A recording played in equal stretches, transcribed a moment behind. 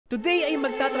Today ay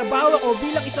magtatrabaho ako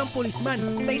bilang isang policeman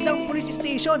sa isang police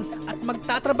station at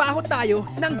magtatrabaho tayo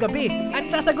ng gabi at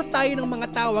sasagot tayo ng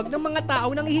mga tawag ng mga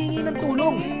tao nang hihingi ng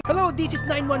tulong. Hello, this is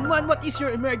 911. What is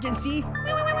your emergency?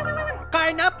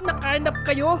 Karnap? Nakarnap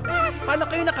kayo? Paano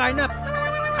kayo nakarnap?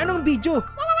 Anong video?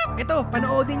 Ito,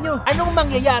 panoodin nyo. Anong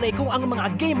mangyayari kung ang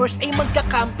mga gamers ay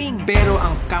magka-camping? Pero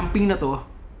ang camping na to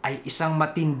ay isang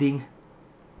matinding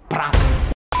prank.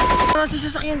 Nasa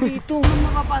sasakyan dito.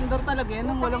 Mga pandar talaga yan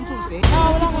nang walang susi.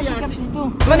 Wala ko yan dito.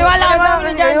 Maniwala ka sa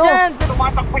akin dyan.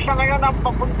 Tumatakbo siya ngayon ang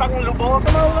papuntang lubot.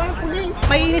 Tumawag ang pulis.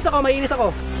 Mainis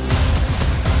ako.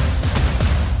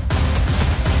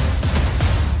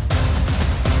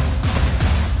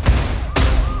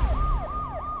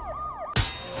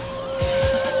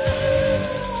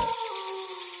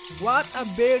 What a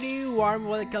very warm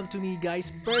welcome to me, guys.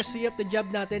 First day of the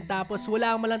job natin, tapos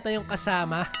wala man lang tayong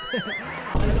kasama.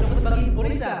 Ano ba maging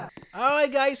pulis ah? Okay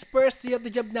guys, first day of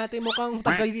the job natin, mukhang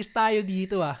tagalinis tayo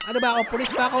dito ah. Ano ba ako, pulis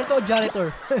ba ako to o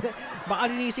janitor? Baka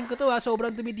linisin ko to ah,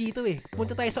 sobrang dumi dito eh.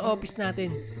 Punta tayo sa office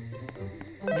natin.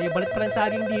 May balat pa ng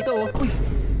saging dito oh. Uy!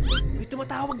 May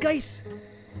tumatawag guys!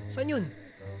 Saan yun?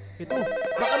 Ito,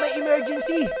 baka may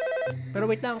emergency! Pero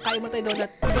wait lang, kaya mo tayo donut.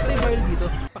 Ano ba yung barrel dito?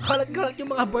 Pakalat-kalat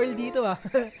yung mga barrel dito ah.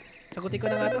 Sagutin ko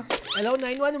na nga to. Hello,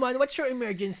 911, what's your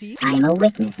emergency? I'm a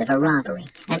witness of a robbery.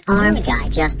 An armed guy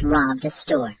just robbed a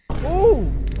store. Oh,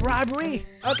 robbery!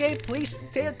 Okay, please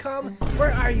stay calm.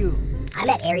 Where are you? I'm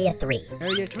at Area 3.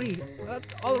 Area 3.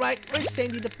 Alright, we're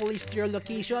sending the police to your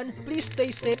location. Please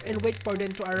stay safe and wait for them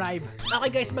to arrive.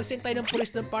 Okay guys, mag-send tayo ng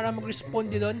police doon para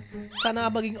mag-respond doon. Sana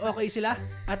maging okay sila.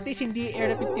 At least hindi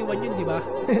Area 51 yun, di ba?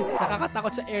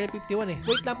 Nakakatakot sa Area 51 eh.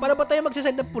 Wait lang, para ba tayo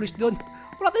mag-send ng police doon?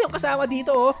 Wala tayong kasama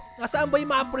dito oh. Nasaan ba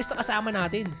yung mga police na kasama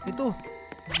natin? Ito.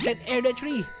 Set Area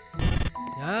 3.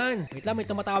 Yan. Wait lang, may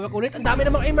tumatawag ulit. Ang dami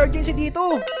namang emergency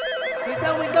dito. Wait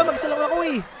lang, magsalang ako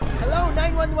eh. Hello,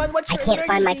 911, what's your emergency? I can't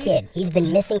find my kid. He's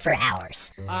been missing for hours.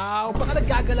 Baka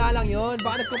naggagala lang yun.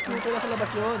 Baka nag-computer lang sa labas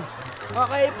yun.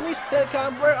 Okay, please tell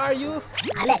Cam, where are you?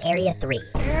 I'm at Area 3.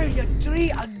 Area 3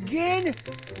 again?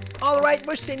 Alright,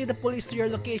 we're sending the police to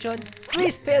your location.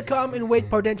 Please tell Cam and wait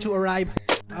for them to arrive.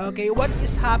 Okay, what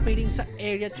is happening sa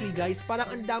Area 3 guys? Parang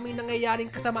ang daming nangyayaring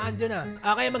kasamaan dun ah.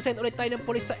 Okay, mag-send ulit tayo ng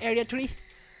police sa Area 3.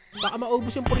 Baka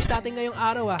maubos yung police natin ngayong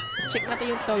araw ah. Check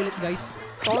natin yung toilet guys.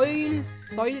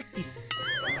 Toiletis.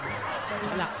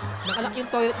 Nakalak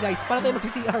yung toilet guys. Para tayo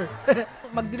mag-CR.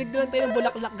 Magdilig na lang tayo ng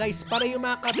bulaklak guys. Para yung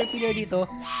mga caterpillar dito,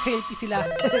 healthy sila.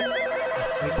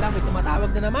 Wait lang, may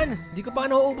tumatawag na naman. Hindi ko pa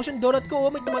nauubos yung donut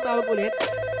ko. May tumatawag ulit.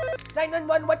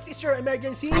 911, what is your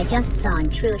emergency? I just saw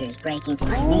intruders break into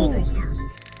my neighbor's house.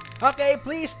 Okay,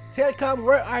 please tell Cam,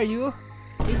 where are you?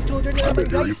 Intruder na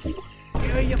naman guys.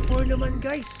 Area 4 naman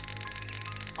guys.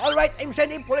 Alright, I'm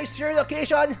sending police to your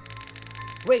location.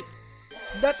 Wait,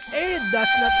 that area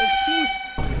does not exist.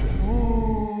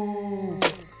 Ooh.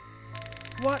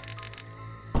 What?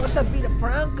 Must have been a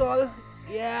prank call.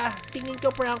 Yeah, tingin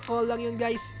ko prank call lang yun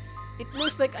guys. It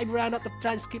looks like I've run out of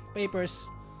transcript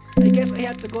papers. I guess I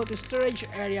have to go to storage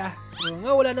area.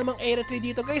 Nga, wala namang area 3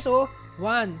 dito guys oh.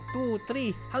 1, 2,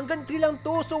 3. Hanggang 3 lang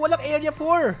to, so walang area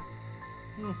 4.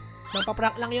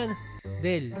 Napaprank lang yun.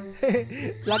 Del.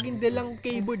 Laging Del lang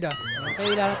keyboard ah.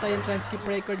 Okay, wala na tayong transcript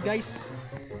record guys.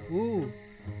 Ooh.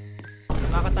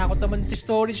 Nakakatakot naman si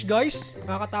storage guys.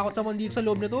 Nakakatakot naman dito sa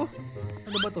loob na to.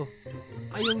 Ano ba to?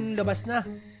 Ay, yung labas na.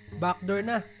 Backdoor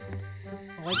na.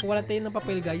 Okay, kuha lang tayo ng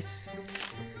papel guys.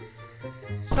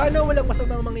 Sana walang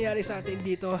masamang mangyayari sa atin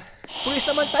dito. Pulis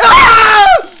naman tayo.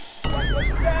 Ah! What was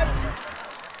that?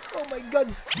 Oh my god.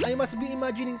 I must be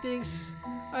imagining things.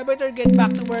 I better get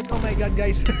back to work. Oh my god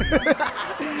guys.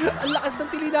 Ang lakas ng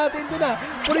tili natin dun ah.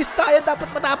 Pulis tayo, dapat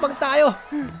matapang tayo.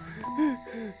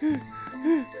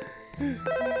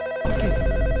 Okay.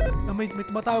 May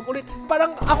tumatawag ulit.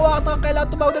 Parang ako ata kailangan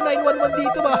tumawag ng 911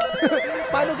 dito ba?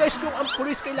 Paano guys kung ang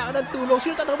pulis kailangan ng tulong?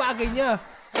 Sino tatawagin niya?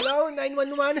 Hello,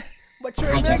 911? What's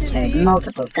your I just emergency? heard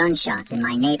multiple gunshots in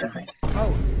my neighborhood.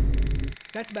 Oh,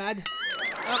 that's bad.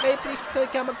 Okay, please tell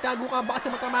ka, magtago ka. Baka sa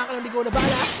matama ka ng ligaw na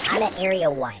bala. I'm at Area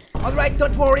 1. Alright,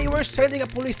 don't worry. We're sending a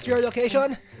police to your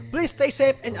location. Please stay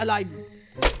safe and alive.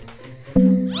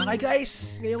 Okay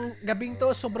guys, ngayong gabing to,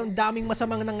 sobrang daming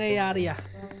masamang nangyayari ah.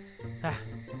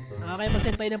 Okay,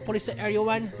 mag-send tayo ng police sa Area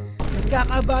 1.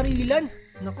 Nagkakabarilan.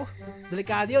 Naku,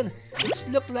 delikado yun. It's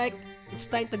look like it's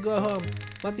time to go home.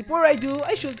 But before I do,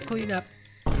 I should clean up.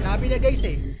 Sabi na guys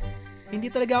eh,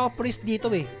 hindi talaga ako police dito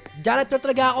eh. Janitor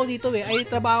talaga ako dito eh. Ay,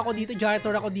 trabaho ako dito,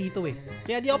 janitor ako dito eh.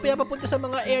 Kaya di ako pinapapunta sa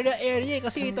mga area eh.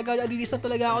 Kasi taga-alilis lang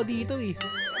talaga ako dito eh.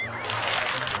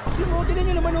 Tinutin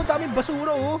nyo naman yung daming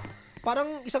basura oh.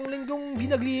 Parang isang linggong di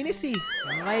naglinis eh.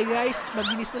 Okay guys,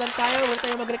 maglinis na lang tayo. Huwag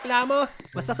tayo magreklamo.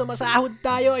 Basta sumasahod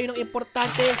tayo, ayun ang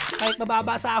importante. Kahit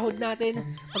mababa sahod natin,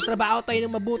 magtrabaho tayo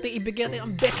ng mabuti, ibigay natin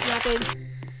ang best natin.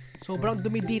 Sobrang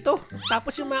dumi dito.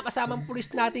 Tapos yung mga kasamang pulis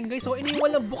natin guys, so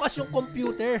iniwan lang bukas yung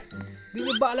computer. Di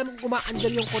nyo ba alam kung umaandar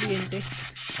yung kuryente?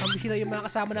 Ang bihira yung mga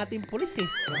kasama natin pulis eh.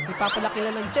 Ipapalaki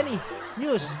lang dyan eh.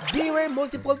 News, beware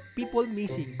multiple people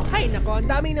missing. Hay nako, ang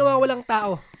daming nawawalang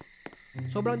tao.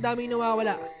 Sobrang daming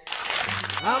nawawala.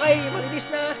 Okay,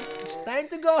 malinis na. It's time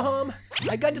to go home.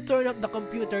 I got to turn off the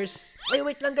computers. Ay,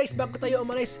 wait lang guys, bago tayo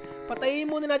umalis.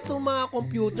 Patayin muna natin itong mga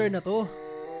computer na to.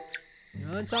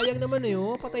 Yan, sayang naman eh,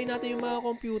 oh. Patayin natin yung mga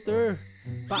computer.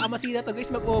 Baka masira to guys,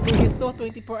 mag-overheat to.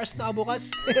 24 hours na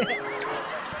bukas.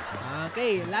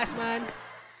 Okay, last man.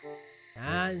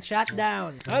 And shut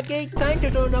down. Okay, time to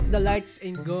turn up the lights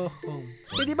and go home.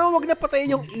 Pwede ba wag na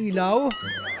patayin yung ilaw?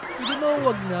 Pwede ba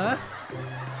wag na?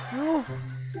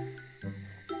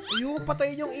 Ayoko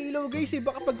patayin yung ilaw guys eh.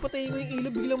 Baka pagpatayin ko yung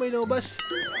ilaw, biglang may nobas.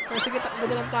 Pero sige,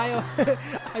 takbo na lang tayo.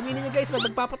 Aminin nyo guys,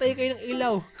 magpapatay kayo ng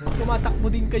ilaw,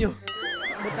 tumatakbo din kayo.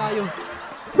 Takbo tayo.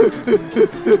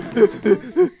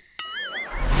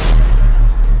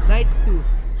 Night 2.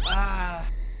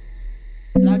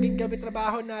 Laging gabi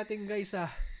trabaho natin guys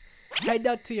ah. Head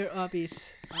out to your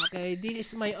office. Okay, this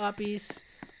is my office.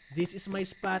 This is my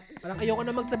spot. Parang ayoko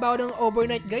na magtrabaho ng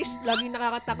overnight guys. Laging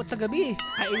nakakatakot sa gabi.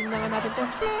 Kainin na nga natin to.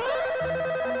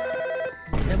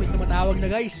 May tumatawag na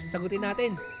guys. Sagutin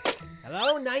natin.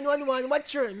 Hello, 911.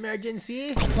 What's your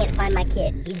emergency? I can't find my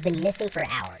kid. He's been missing for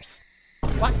hours.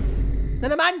 What? Na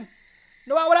naman?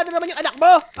 Nawawala na naman yung anak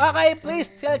mo? Okay,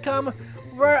 please, Telecom.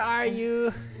 Where are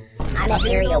you? I'm at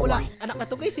Area 1. Anak na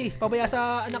to guys eh. Pabaya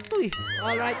sa anak to eh.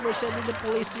 Alright, we're sending the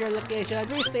police to your location.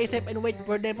 Please stay safe and wait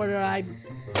for them for the arrive.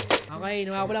 Okay,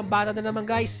 nawawalang bata na naman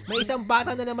guys. May isang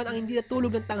bata na naman ang hindi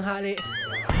natulog ng tanghali.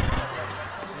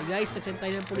 Okay guys, nagsend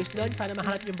tayo ng police doon. Sana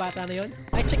mahanap yung bata na yon.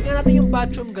 Ay, check nga natin yung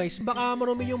bathroom guys. Baka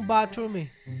marumi yung bathroom eh.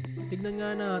 Tignan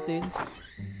nga natin.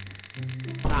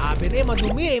 Sabi rin,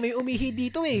 madumi eh. May umihi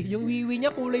dito eh. Yung wiwi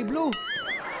niya kulay blue.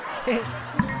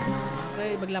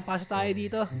 Okay, maglapas tayo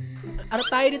dito. Ano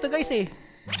tayo dito guys eh?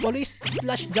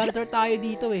 Police/janitor tayo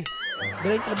dito eh.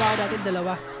 Galing trabaho natin,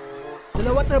 dalawa.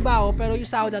 Dalawa trabaho, pero yung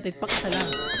sahod natin, pang-isa lang.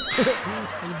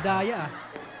 Ang daya ah.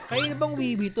 Kayo na bang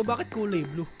wiwi to? Bakit kulay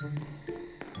blue?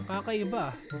 Kakaiba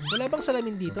ah. Wala bang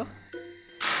salamin dito?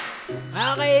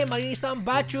 Okay, malinis na ang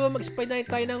bathroom. Mag-spray na rin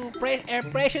tayo ng air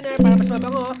freshener para mas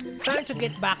mabango. Time to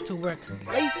get back to work.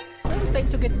 Ay, time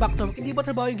to get back to work. Hindi ba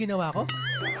trabaho yung ginawa ko?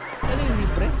 Ano yung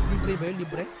libre? Libre ba yun?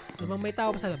 Libre? Lumang may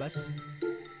tao pa sa labas?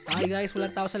 Okay guys,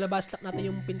 walang tao sa labas. Lock natin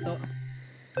yung pinto.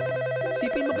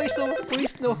 Sipin mo guys to,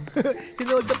 police no.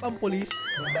 Hinold up ang police.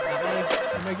 Okay,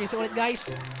 emergency ulit guys.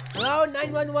 Hello,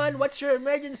 911, what's your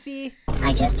emergency?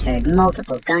 I just heard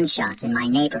multiple gunshots in my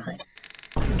neighborhood.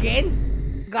 Again?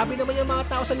 Grabe naman yung mga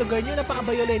tao sa lugar nyo,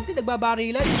 napaka-violente,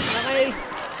 nagbabarilan. Okay,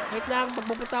 wait lang,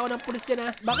 magpupunta ako ng police dyan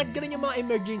ha. Bakit ganun yung mga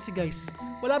emergency guys?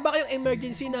 Wala ba kayong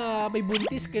emergency na may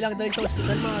buntis, kailangan dalhin sa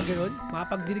ospital, mga ganun?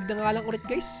 Makapagdilig na nga lang ulit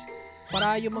guys.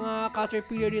 Para yung mga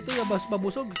caterpillar dito yung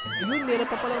mabusog. Ayun,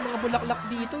 meron pa palang mga bulaklak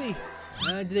dito eh.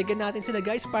 Diligan natin sila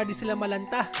guys para di sila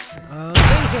malanta.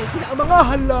 Okay, healthy na ang mga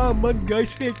halaman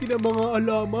guys. Healthy na mga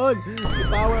halaman. The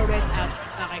power went out.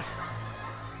 Okay.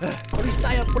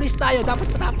 Police tayo. Dapat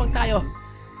matapang tayo.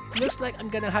 Looks like I'm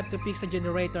gonna have to fix the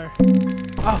generator.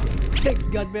 Oh,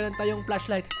 thanks God, meron tayong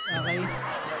flashlight. Okay.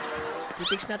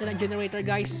 I-fix natin ang generator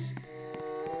guys.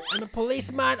 I'm a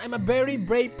policeman. I'm a very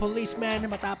brave policeman.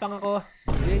 Matapang ako.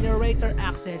 Generator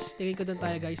access. Tingin ko doon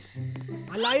tayo guys.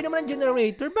 Ang layo naman ng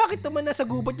generator. Bakit naman nasa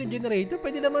gubat yung generator?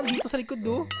 Pwede naman dito sa likod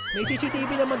do. May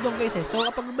CCTV naman doon guys eh. So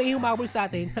kapag may humabol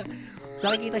sa atin,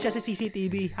 nakikita siya sa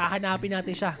CCTV. Hahanapin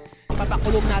natin siya.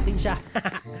 Ipapakulong natin siya.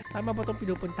 Tama ba itong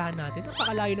pinupuntahan natin?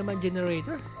 Napakalayo naman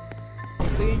generator.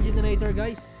 Ito yung generator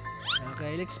guys.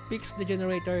 Okay, let's fix the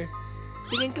generator.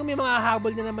 Tingin ko may mga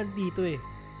habol na naman dito eh.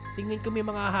 Tingin ko may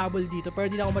mga habol dito,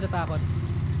 pero di na ako matatakot.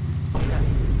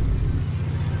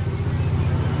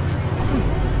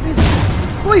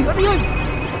 Uy! Ano yun?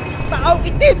 Taong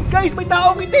itim! Guys, may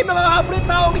taong itim! Nakakahabol yung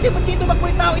taong itim! Ba't dito magpo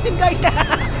yung taong itim, guys?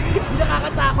 Hindi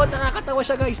nakakatakot. Nakakatawa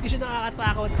siya, guys. Hindi siya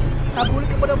nakakatakot. Habulin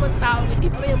ka pa naman taong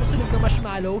itim. Ano yan? Masunog na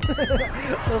marshmallow.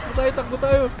 Takbo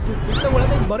tayo. Bigla, wala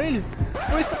tayong baril.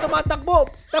 Pulis na tumatakbo.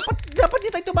 Dapat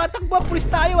di tayo tumatakbo. Pulis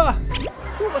tayo ah.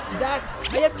 Who was that?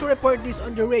 I have to report this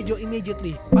on the radio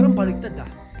immediately. Parang baligtad ah.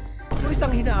 Pulis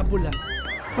ang hinahabol ah.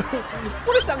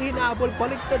 Pulis ang hinahabol.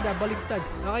 Baligtad ah. Baligtad.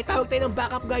 Okay, tawag tayo ng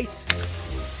backup guys.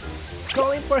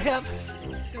 Calling for help.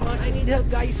 Come on, I need help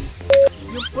guys.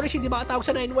 Yung police hindi makatawag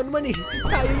sa 911 eh.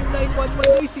 Tayo yung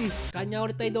 911 guys eh. Kanya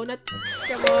ulit tayo donut.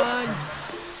 Come on.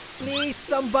 Please,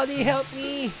 somebody help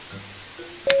me.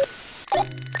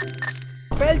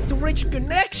 Failed to reach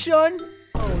connection.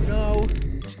 Oh no.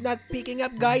 It's not picking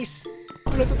up guys.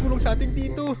 Wala tutulong sa atin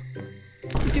dito.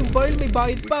 Kasi yung barrel may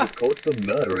bayad pa. Caught for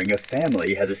murdering a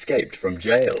family has escaped from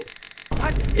jail.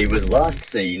 What? He was last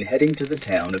seen heading to the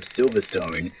town of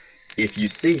Silverstone. If you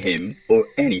see him or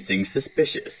anything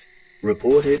suspicious,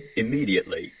 report it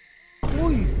immediately.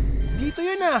 Uy, dito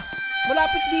yun ah.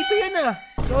 Malapit dito yan ah.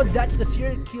 So that's the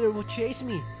serial killer who chased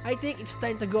me. I think it's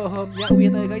time to go home. Yeah, uwi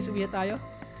tayo guys, uwi tayo.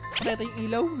 Patay tayong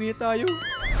ilaw, uwi tayo.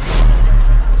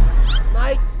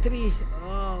 Night 3.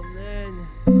 Oh man.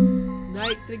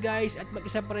 Night 3 guys at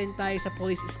mag-isa pa rin tayo sa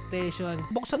police station.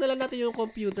 Buksan na lang natin yung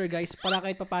computer guys para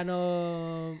kahit papano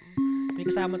may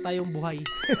kasama tayong buhay.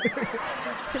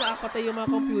 Kasi nakapatay yung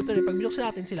mga computer eh. Pag binuksan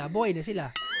natin sila, buhay na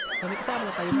sila. So may kasama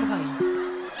na tayong buhay.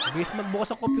 Bilis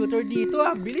magbukas ang computer dito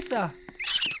ah. Bilis ah.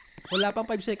 Wala pang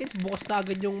 5 seconds, bukas na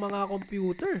agad yung mga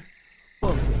computer.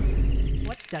 Oh,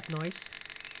 what's that noise?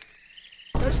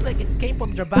 Sounds like it came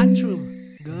from the bathroom.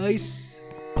 Guys,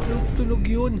 tunog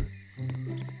yun.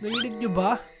 Narinig nyo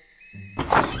ba?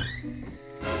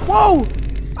 Wow!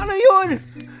 Ano yun?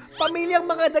 Pamilyang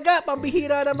mga daga.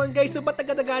 Pambihira naman guys. So ba't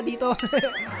taga-daga dito?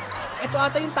 Ito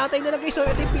ata yung tatay nila guys. So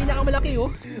ito yung pinakamalaki oh.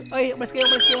 Ay, mas kayo.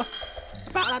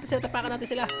 Tapakan natin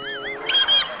sila.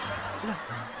 Wala.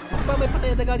 Ito pa, may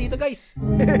patay na daga dito guys.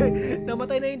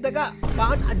 Namatay na yung daga.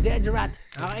 Found a dead rat.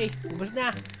 Okay, ubos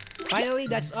na. Finally,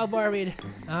 that's over with.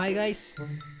 Okay guys.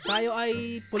 Tayo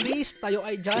ay police, tayo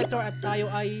ay janitor, at tayo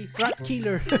ay rat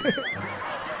killer.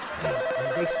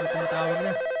 Guys, may tumatawag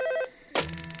na.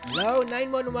 Hello,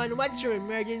 911, what's your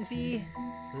emergency?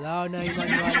 Hello,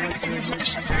 911, what's your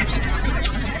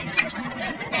emergency?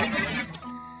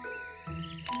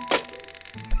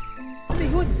 Ano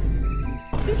yun?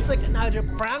 Seems like another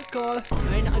prank call.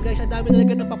 Ay naka guys, ang dami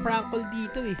talaga ng pa-prank call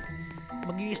dito eh.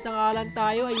 Mag-iis na nga lang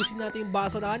tayo, ayusin natin yung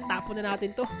basurahan, tapon na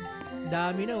natin to.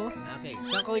 Dami na oh. Okay,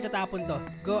 saan ko itatapon to?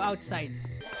 Go outside.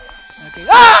 Okay.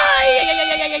 Ay!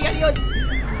 Yun!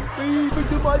 Ay, may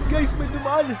dumaan guys, may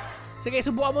dumaan. Sige,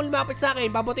 subukan mo lumapit sa akin.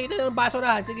 Babutin ito ng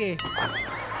basurahan. Sige.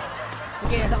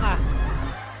 Sige, asan ka?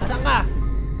 Asan ka?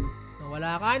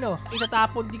 Wala ka no?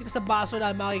 Itatapon dito sa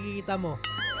basurahan, makikita mo.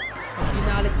 Pag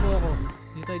ginalit mo ako,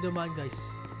 dito tayo dumaan guys.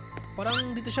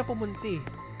 Parang dito siya pumunti.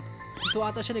 Dito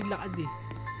ata siya naglakad eh.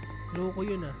 Loko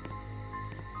yun ah.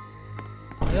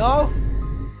 Hello?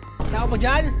 Tao mo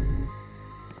dyan?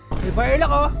 May barrel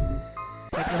ako.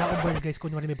 Kahit wala akong barrel guys,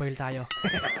 kunwari may barrel tayo.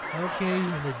 Okay,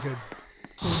 oh my god.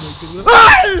 Oh my god.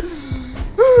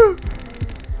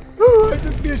 I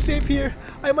don't feel safe here.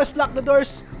 I must lock the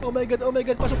doors. Oh my god,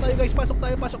 pasok tayo guys, pasok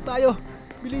tayo.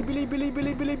 Bili.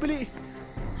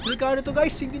 Delikado to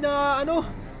guys, hindi na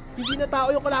tao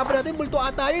yung kalaban natin, multo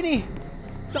ata yun eh.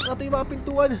 Lock natin yung mga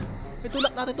pintuan. Ito,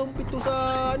 lock natin itong pinto sa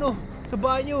sa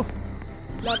banyo.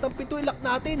 Lahat ng pinto i-lock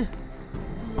natin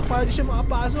para di siya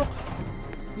makapasok.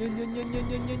 Yan.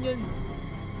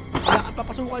 Wala kang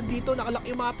papasukan dito, nakalock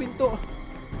yung mga pinto.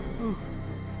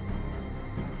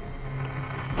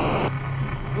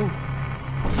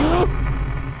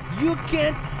 You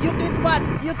can't what?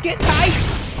 You can't hide!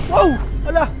 Wow!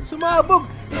 Ala, sumabog!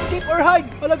 Escape or hide!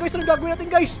 Ala guys, anong gagawin natin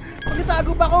guys?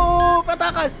 Magtatago ba ako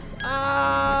patakas?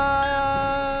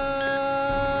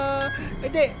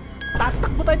 Hindi.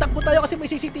 Takbo tayo kasi may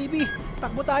CCTV.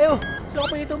 Takbo tayo. Saan ako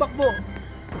pwede tumakbo?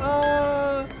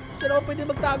 Saan ako pwede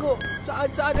magtago? Saan?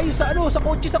 Ayun, sa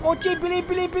kotse. Bili.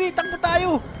 Takbo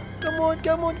tayo. Come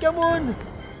on.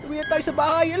 Uwi na tayo sa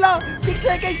bahay. Ala, 6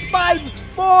 seconds. 5,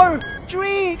 4,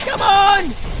 3. Come on!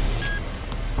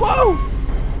 Wow!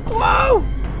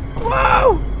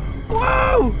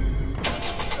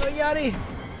 Ano nangyari?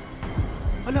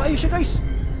 Ala, ayun siya guys.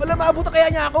 Wala, maabot na kaya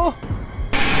niya ako.